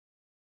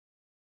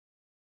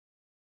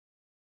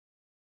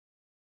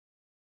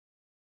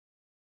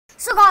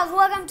So guys,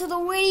 welcome to the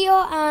video,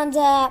 and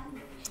I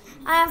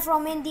am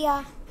from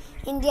India.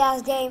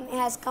 India's game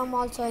has come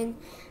also in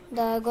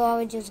the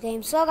guava juice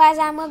game. So guys,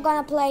 I'm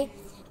gonna play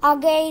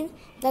again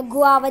the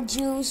guava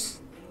juice,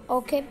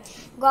 okay,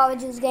 guava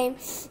juice game.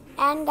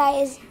 And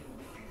guys,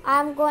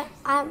 I'm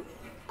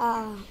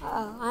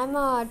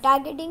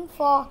targeting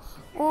for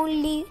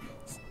only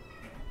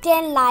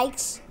 10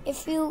 likes.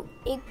 If you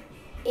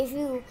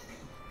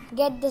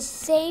get the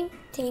same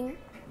thing,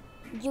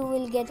 you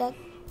will get a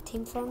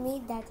thing from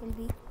me that will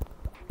be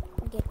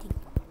getting.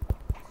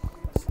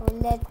 So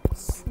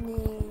let's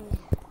nail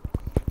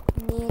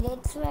it.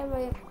 It's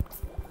very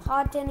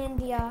hot in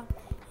India,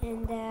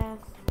 and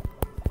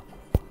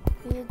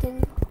you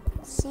can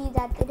see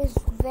that it is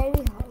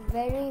very hot,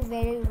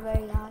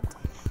 very hot.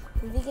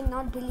 We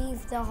cannot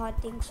believe the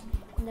hot things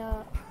in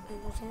the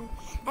channel.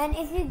 And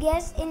if you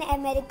guess, in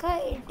America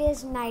it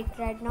is night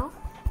right now,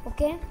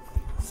 okay?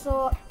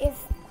 So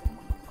if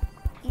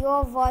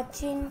you're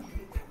watching,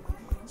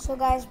 so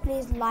guys,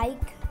 please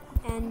like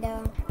and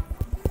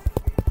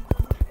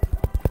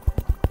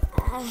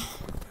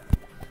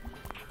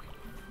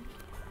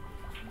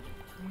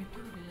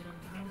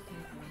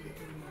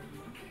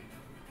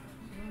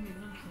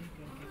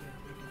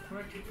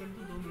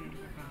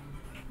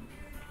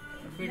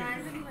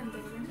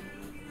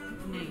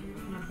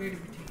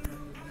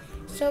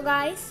so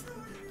guys,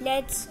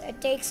 let's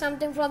take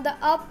something from the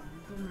up,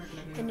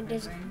 and it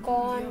is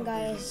gone,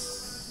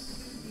 guys.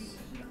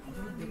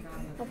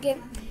 Okay,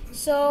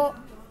 so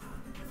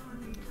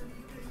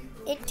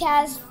it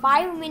has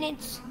 5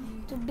 minutes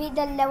to beat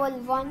the level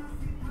 1,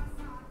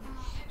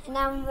 and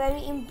I'm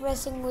very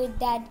impressing with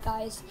that,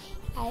 guys.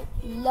 I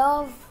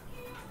love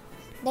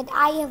that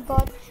I have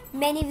got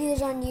many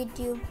views on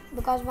YouTube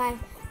because my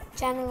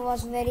channel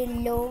was very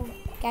low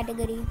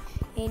category,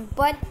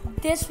 but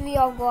this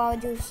video of guava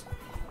juice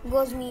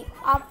goes me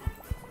up,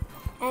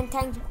 and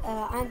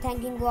I'm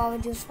thanking guava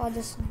juice for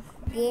this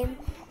game,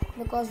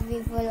 because we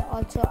will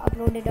also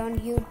upload it on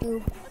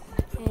YouTube.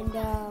 And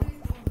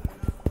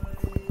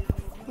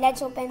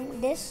let's open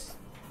this.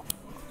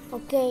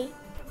 Okay,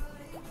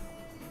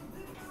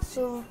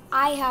 so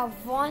I have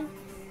won,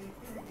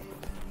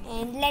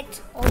 and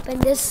let's open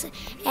this,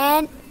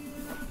 and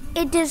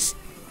it is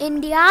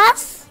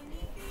India's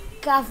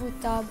Guava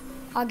tub.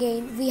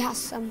 Again, we have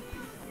some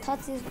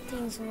 30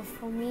 things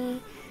for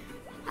me.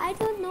 I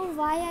don't know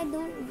why I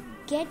don't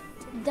get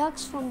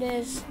ducks from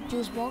these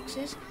juice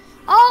boxes.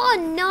 Oh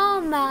no,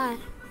 man.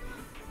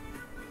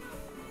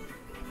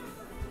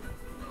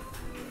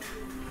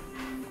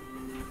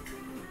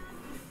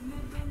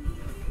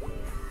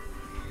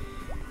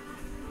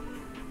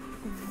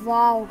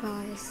 Wow,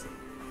 guys.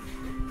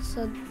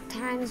 So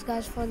thanks,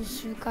 guys, for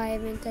this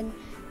requirement, and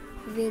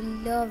we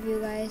love you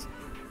guys.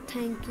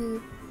 Thank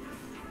you.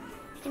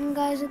 And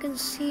guys, you can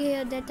see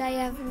here that I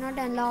have not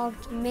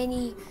unlocked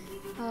many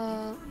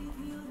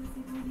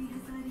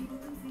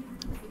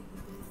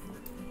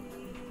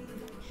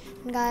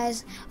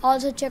guys,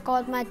 also check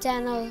out my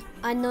channel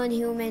Unknown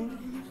Human,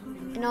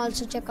 and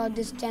also check out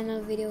this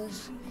channel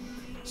videos.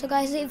 So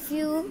guys, if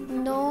you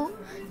know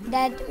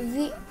that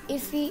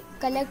if we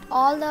collect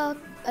all the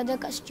other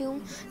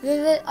costume, we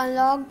will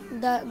unlock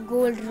the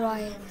gold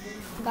royal.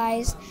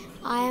 Guys,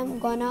 I am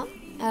gonna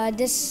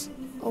this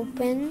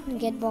open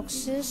get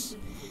boxes.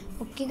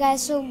 Okay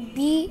guys, so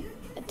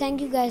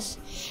thank you guys,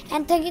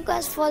 and thank you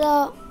guys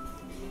for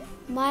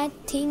my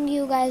thing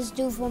you guys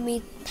do for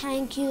me.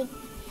 Thank you,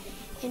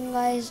 and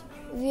guys,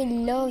 we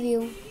love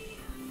you.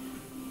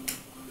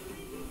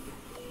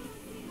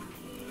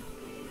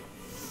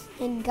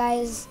 And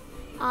guys,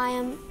 I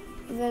am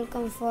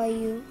welcome for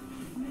you.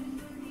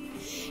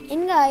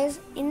 And guys,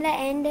 in the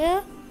end,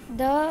 the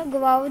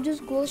guava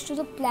juice goes to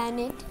the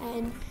planet,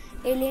 and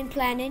alien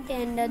planet,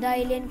 and the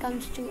alien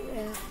comes to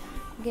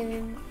give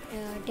him,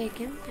 take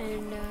him,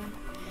 and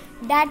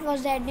that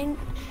was the ending.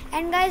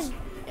 And guys,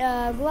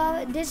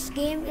 this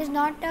game is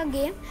not a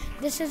game.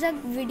 This is a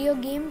video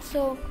game,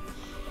 so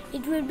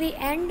it will be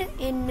end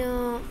in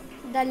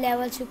the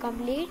levels you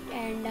complete,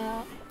 and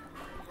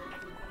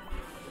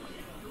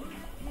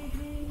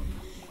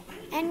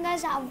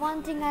guys,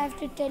 one thing I have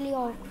to tell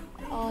you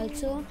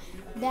also,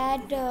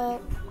 that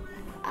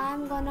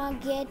I'm gonna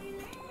get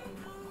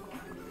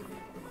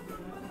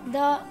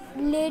the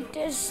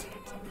latest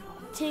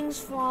things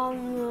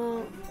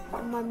from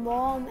my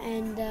mom,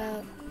 and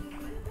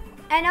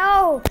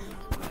oh,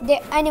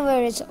 the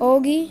anywhere is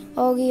Ogie.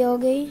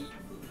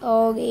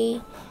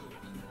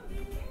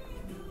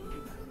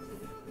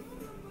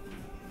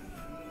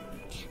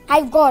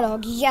 I've got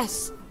Ogie,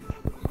 yes.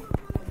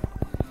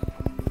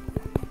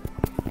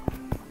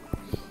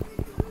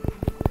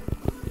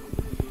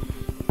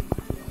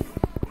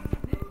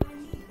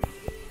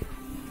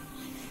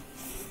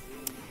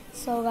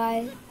 So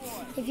guys,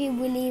 if you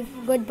believe,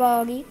 good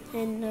Ogie,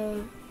 and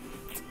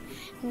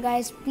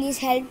guys, please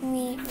help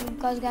me,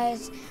 because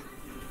guys,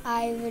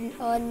 I will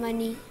earn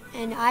money,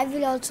 and I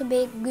will also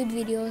make good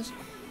videos,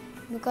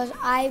 because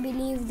I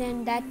believe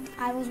then that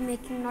I was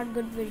making not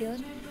good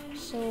videos.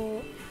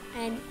 So,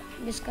 and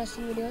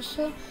discussing videos.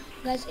 So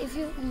guys, if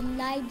you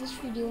like this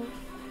video,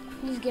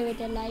 please give it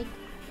a like,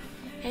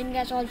 and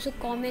guys also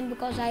comment,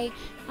 because I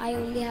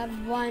only have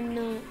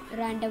one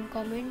random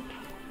comment,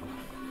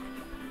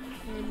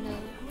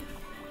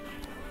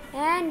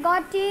 and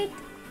got it,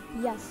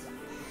 yes.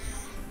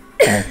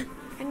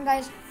 And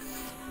guys,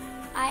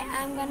 I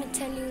am gonna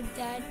tell you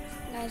that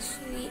guys,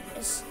 we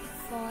is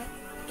for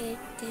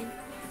 18,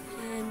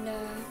 and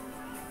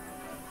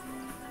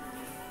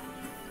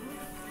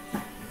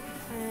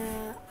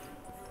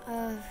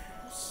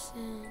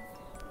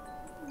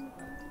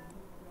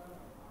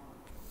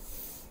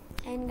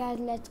and guys,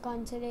 let's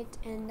concentrate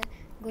and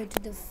go to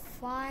the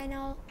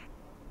final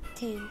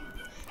thing,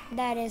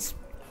 that is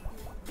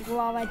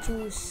guava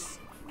juice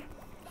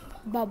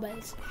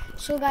bubbles.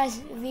 So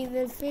guys, we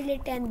will fill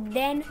it and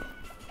then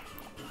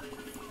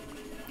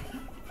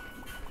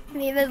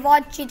we will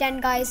watch it.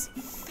 And guys,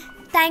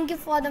 thank you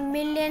for the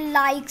 1,000,000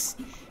 likes,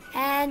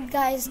 and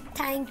guys,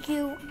 thank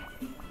you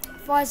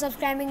for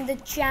subscribing the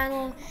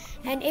channel.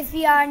 And if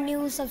you are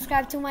new,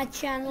 subscribe to my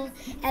channel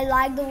and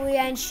like the video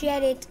and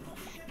share it,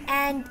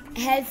 and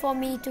help for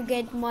me to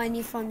get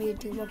money from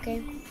YouTube,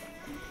 okay?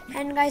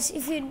 And guys,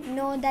 if you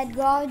know that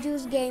Guava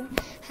Juice game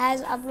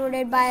has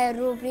uploaded by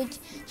Rubridge,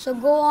 so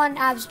go on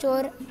App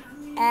Store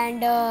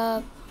and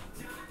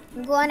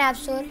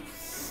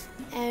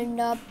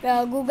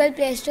Google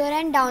Play Store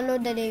and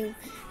download the game.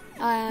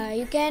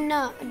 You can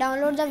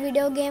download the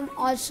video game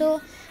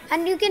also,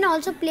 and you can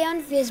also play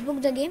on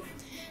Facebook the game.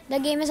 The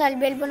game is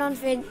available on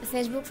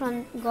Facebook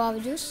from Guava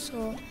Juice.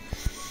 So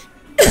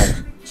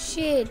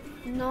shit,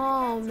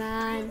 no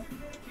man,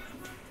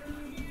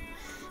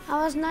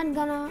 I was not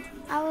gonna.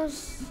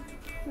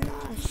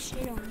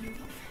 Shit on me.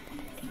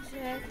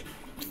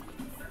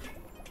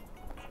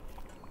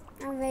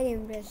 I'm very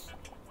impressed.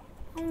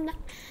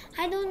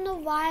 I don't know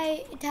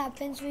why it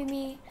happens with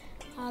me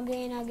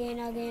again,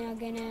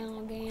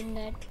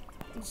 that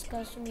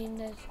disgusts me in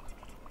this.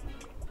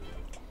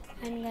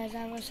 And guys,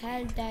 I was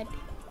held that.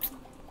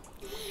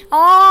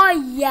 Oh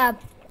yeah,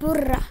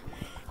 purra.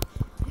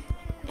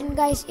 And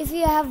guys, if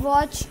you have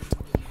watched,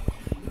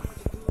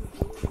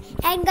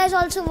 and guys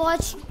also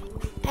watch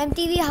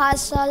MTV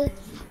Hustle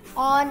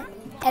on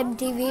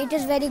MTV. It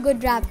is very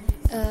good rap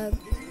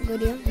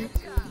video.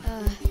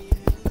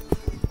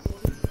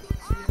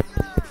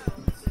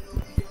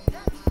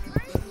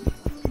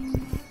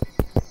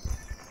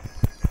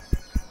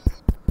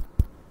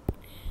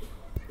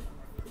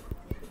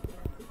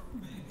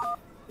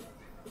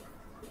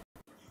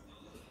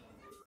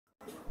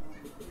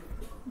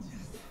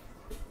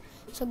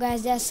 So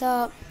guys, there's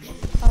a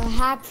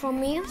hack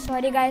from me.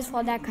 Sorry guys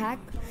for that hack,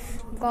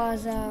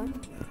 because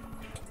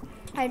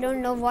I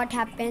don't know what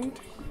happened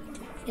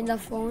in the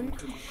phone.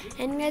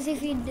 And guys,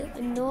 if you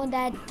know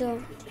that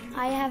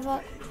I have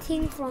a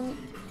thing from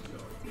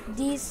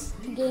these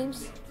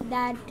games,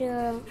 that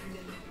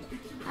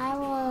I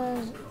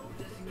was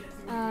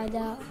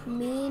the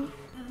main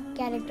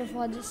character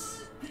for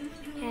this,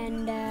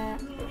 and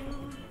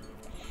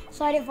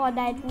sorry for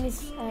that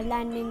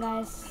landing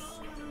guys,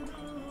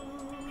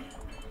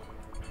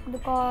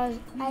 because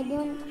I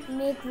don't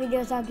make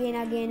videos again,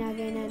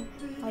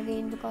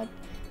 because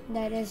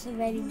that is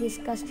very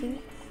disgusting.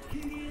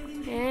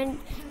 And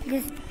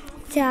just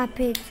chop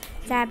it.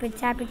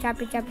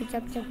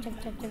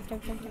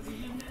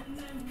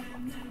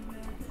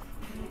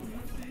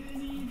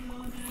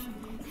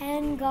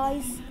 And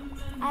guys,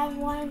 I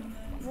want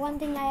one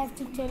thing I have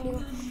to tell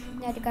you,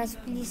 that guys,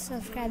 please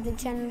subscribe the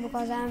channel,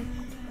 because I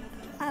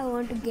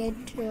want to get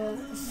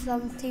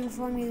something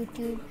from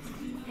YouTube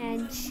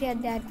and share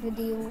that with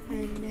you.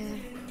 And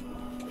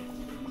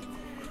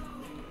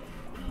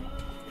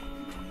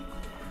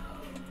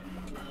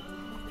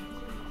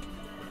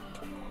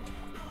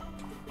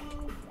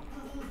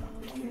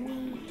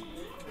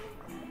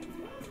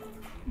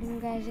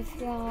guys, if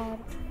you are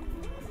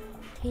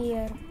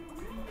here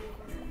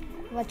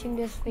watching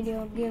this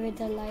video, give it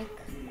a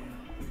like,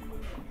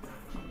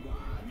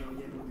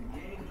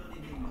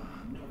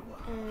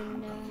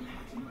 and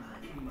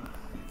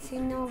if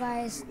you know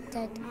guys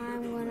that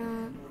I'm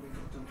gonna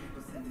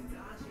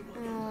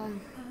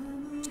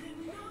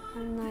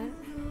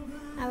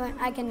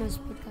I cannot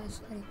speak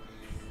guys, sorry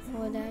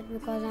for that,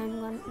 because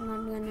I'm not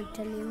gonna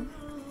tell you.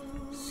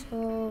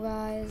 So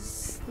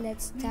guys,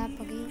 let's tap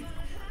again.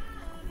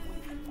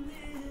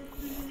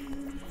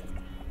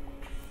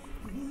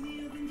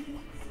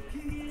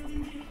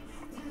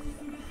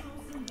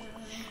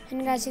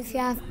 And guys, if you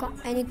have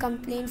any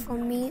complaint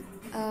from me,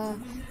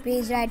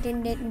 please write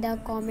in the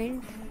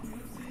comment.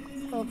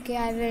 Okay,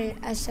 I will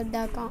accept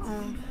the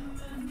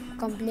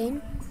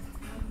complaint.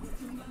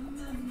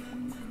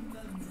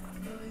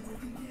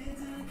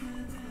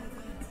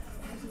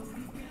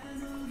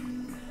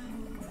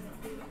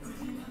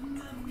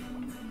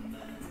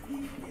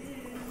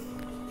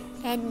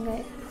 And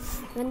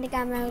one thing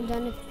I'm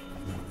gonna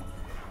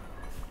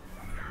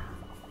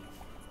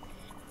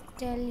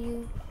tell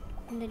you,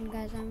 and then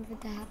guys, I'm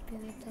with happy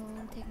with the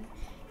whole thing.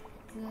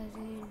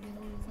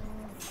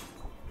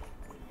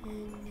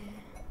 And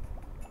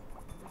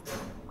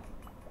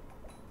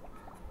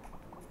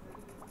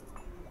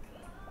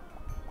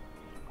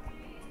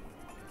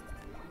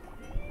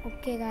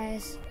Okay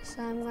guys,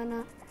 so I'm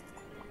gonna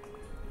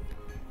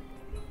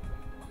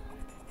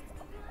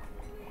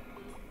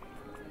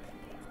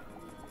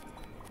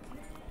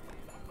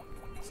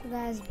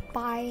guys,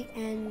 bye,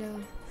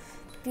 and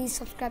please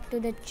subscribe to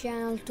the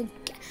channel to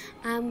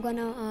I'm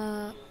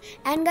gonna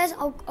and guys,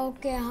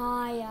 okay,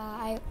 hi,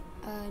 I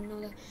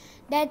know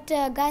that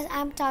guys,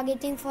 I'm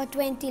targeting for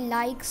 20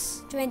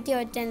 likes, 20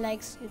 or 10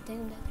 likes. You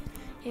think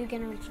that you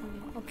can also,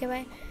 okay,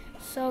 bye.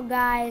 So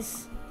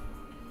guys,